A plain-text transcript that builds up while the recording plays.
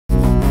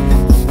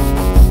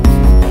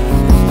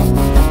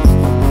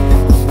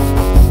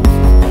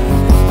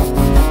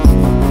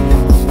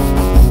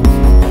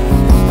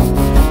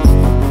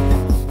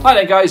Hi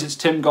there guys, it's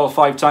Tim Golf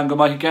 5 Tango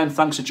Mike again.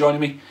 Thanks for joining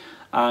me.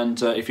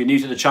 And if you're new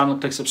to the channel,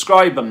 click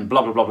subscribe and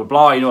blah blah blah blah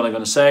blah. You know what I'm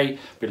going to say.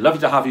 It'd be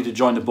lovely to have you to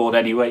join the board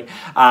anyway.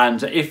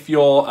 And if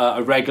you're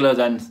a regular,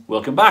 then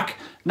welcome back.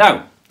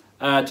 Now,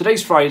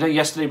 today's Friday.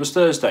 Yesterday was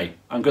Thursday.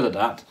 I'm good at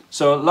that.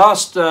 So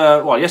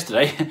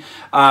yesterday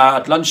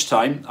at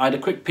lunchtime, I had a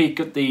quick peek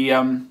at the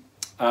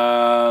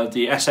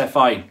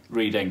SFI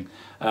reading.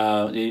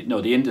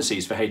 The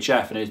indices for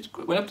HF, and it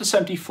went up to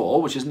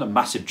 74, which isn't a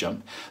massive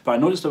jump, but I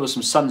noticed there were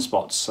some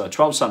sunspots,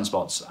 12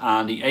 sunspots,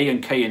 and the A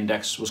and K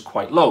index was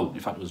quite low. In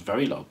fact, it was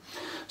very low.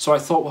 So I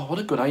thought, well, what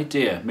a good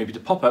idea, maybe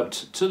to pop out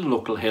to the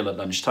local hill at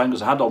lunchtime,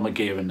 because I had all my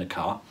gear in the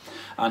car,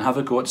 and have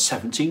a go at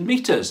 17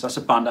 metres. That's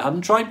a band I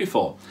hadn't tried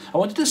before. I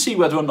wanted to see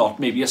whether or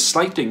not maybe a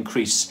slight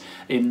increase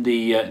in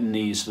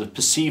the sort of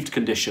perceived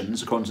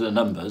conditions, according to the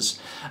numbers,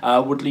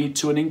 would lead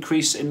to an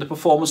increase in the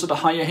performance of the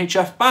higher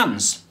HF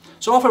bands.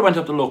 So off I went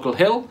up the local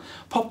hill,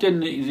 popped in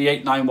the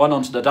 891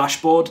 onto the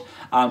dashboard,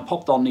 and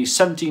popped on the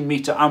 17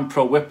 metre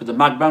Ampro whip with the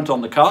mag mount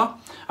on the car,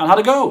 and had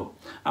a go.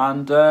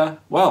 And,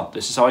 well,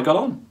 this is how I got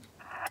on.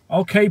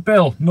 Okay,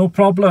 Bill, no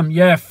problem.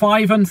 Yeah,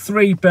 5 and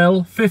 3,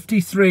 Bill.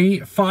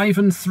 53, 5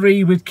 and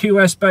 3 with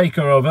QS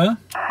Baker, over. Okay,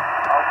 roger, 5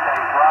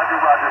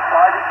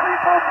 and 3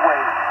 both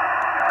ways.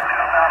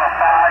 Down a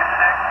 5,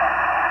 6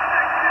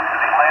 into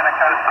the Atlantic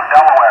coast of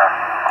Delaware.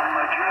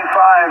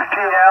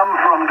 G5TM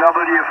from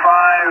W5JI.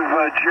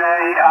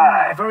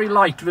 Very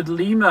light with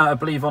Lima, I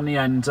believe, on the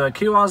end.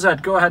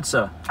 QRZ, go ahead,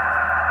 sir. Kilo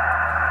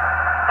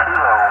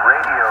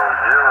Radio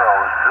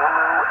 0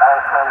 Zulu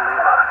Alpha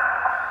Lima.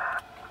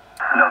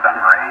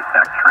 November 8,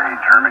 X-Ray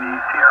Germany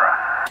Sierra.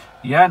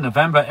 Yeah,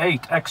 November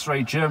 8,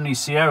 X-Ray Germany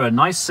Sierra.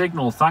 Nice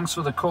signal. Thanks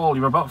for the call.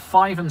 You're about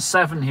 5 and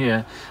 7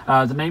 here.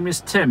 The name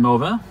is Tim,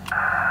 over.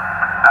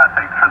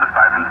 Thanks for the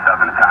 5 and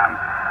 7, Tom.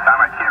 Tom,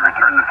 I can't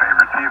return the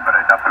favor to you, but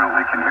I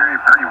definitely can hear you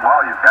pretty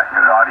well. You've got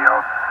good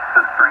audio.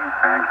 The strange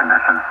fan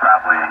conditions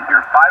probably.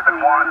 You're 5 and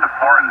 1 to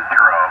 4 and 0,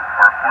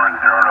 or 4 and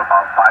 0 to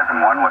about 5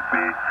 and 1 with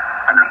me.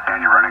 I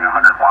understand you're running 100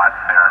 watts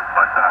there,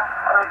 but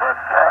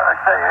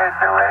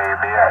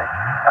KA2ABA.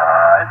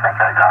 I think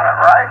I got it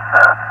right.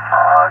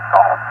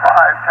 Golf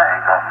 5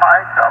 Tango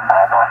Mike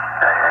Mobile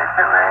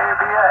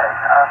KA2ABA.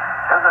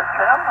 Is it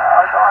Tim?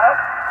 Go ahead.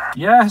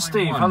 Yeah,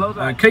 Steve. Hello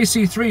there.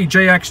 KC3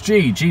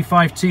 JXG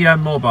G5TM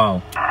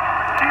Mobile.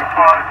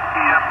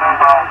 G5TM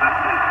Mobile. This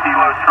is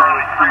Kilo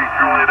Charlie 3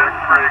 Juliet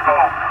X-Ray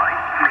Golf.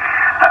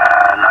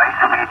 Nice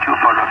to meet you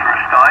for the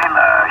first time.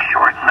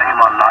 Short name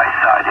on my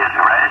side is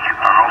Reg,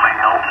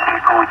 Romeo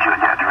Echo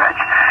Juliet Reg.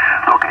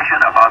 Location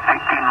about 15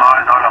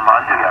 miles out of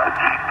Montreal.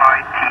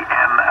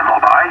 G5TM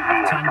Mobile.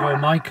 Tango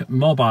Mike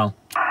Mobile.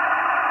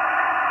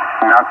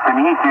 Nice to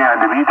meet you, and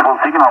the beautiful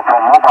signal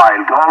from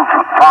Mobile Golf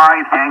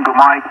 5 Tango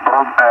Mike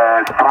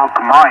stroke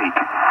Mike.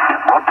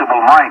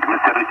 Multiple Mike,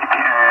 Mr.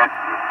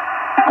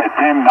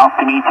 Tim, nice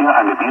to meet you,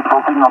 and the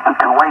beautiful signal to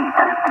Kuwait.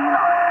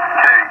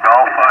 Okay,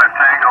 Golf 5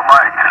 Tango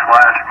Mike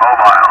 /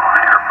 Mobile.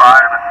 You're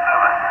 5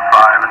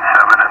 and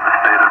 7 in the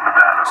state of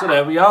Nevada. So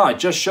there we are. It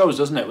just shows,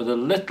 doesn't it, with a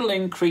little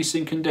increase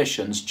in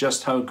conditions,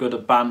 just how good a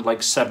band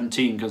like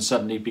 17 can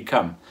suddenly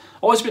become.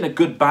 Always been a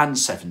good band,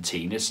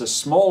 17. It's a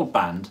small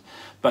band,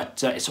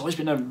 but it's always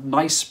been a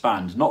nice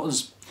band. Not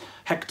as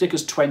hectic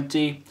as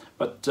 20,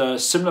 but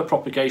similar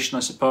propagation,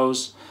 I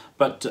suppose.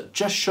 But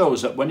just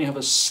shows that when you have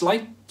a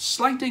slight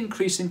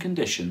increase in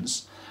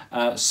conditions,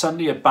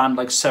 suddenly a band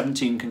like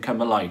 17 can come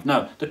alive.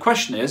 Now, the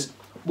question is,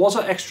 was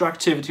there extra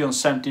activity on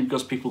 17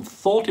 because people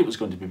thought it was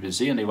going to be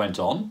busy and they went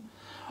on?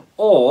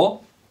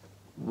 Or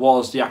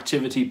was the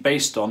activity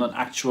based on an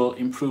actual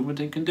improvement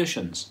in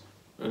conditions?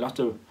 We'll have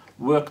to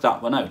work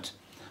that one out.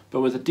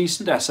 But with a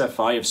decent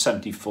SFI of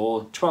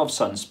 74, 12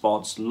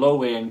 sunspots,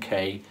 low A and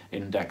K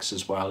index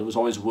as well, it was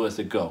always worth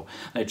a go.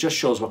 And it just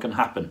shows what can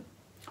happen.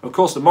 Of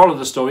course, the moral of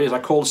the story is I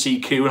called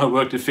CQ and I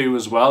worked a few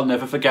as well.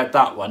 Never forget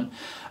that one.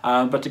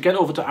 But to get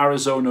over to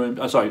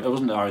Arizona, sorry, it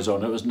wasn't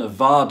Arizona, it was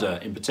Nevada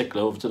in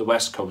particular, over to the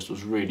West Coast,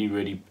 was really,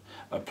 really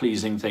a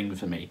pleasing thing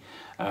for me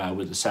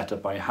with the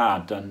setup I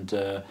had. And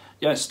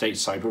yeah,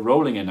 stateside were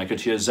rolling in. I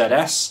could hear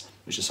ZS,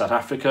 which is South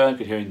Africa. I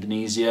could hear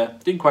Indonesia.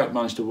 Didn't quite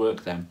manage to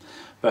work them.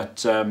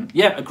 But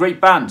yeah, a great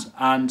band.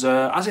 And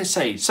as I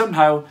say,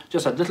 somehow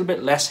just a little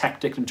bit less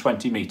hectic than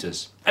 20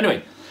 metres.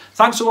 Anyway,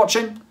 thanks for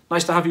watching.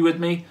 Nice to have you with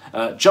me.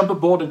 Jump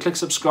aboard and click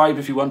subscribe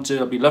if you want to.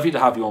 It'll be lovely to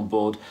have you on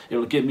board. It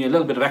will give me a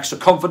little bit of extra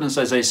confidence,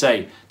 as they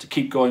say, to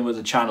keep going with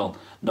the channel,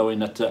 knowing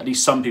that at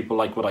least some people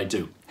like what I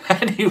do.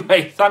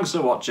 Anyway, thanks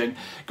for watching.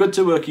 Good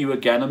to work with you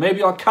again, and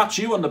maybe I'll catch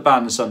you on the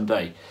band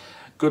someday.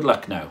 Good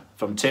luck now.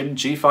 From Tim,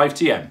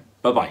 G5TM.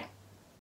 Bye-bye.